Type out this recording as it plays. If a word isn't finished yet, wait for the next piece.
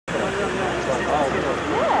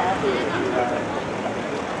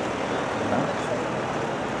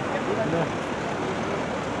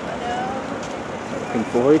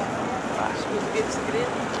boy.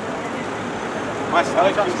 My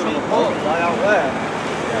stomach's just going to lie out there.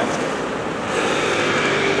 Yeah.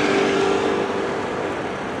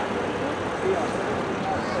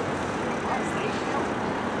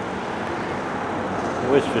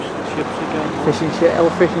 Where's fish and chips again?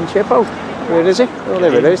 Fish and chip out. Where is it? Oh,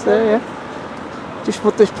 there it is there, yeah. Just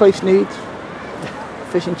what this place needs.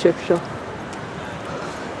 Fish and chip shop.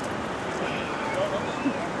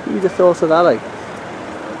 Who'd have thought of that, like?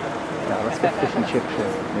 Yeah, let's get fish and chip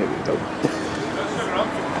shop. There we go.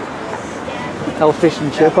 Fish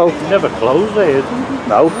and chip out. We never close there,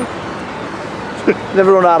 No.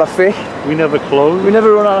 Never run out of fish. we never close. We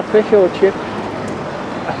never run out of fish or chip.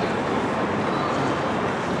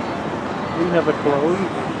 We never close.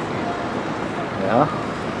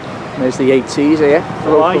 Yeah. There's the 8Ts here.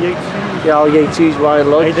 Oh, I ate Yeah, all 8Ts Wild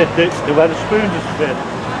Lodge. the Wetherspoons is fit.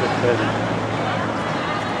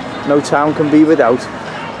 No town can be without.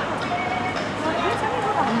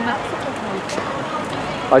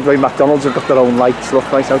 I'd say McDonald's have got their own lights, look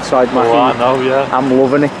right outside my. Oh, I know, yeah. I'm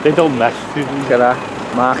loving it. They don't mess too Look at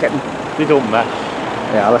that. Marketing. They don't mess.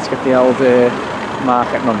 Yeah, let's get the old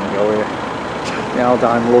marketing on the go here. The old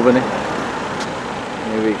I'm loving it.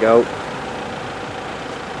 Here we go.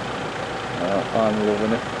 Oh, I'm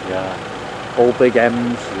loving it. Yeah. All big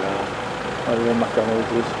M's. Yeah. I don't know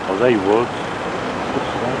McDonald's is. Oh, they would.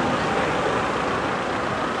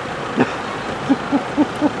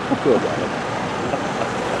 Good.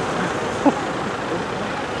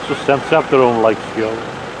 Just them to have their own lights, go.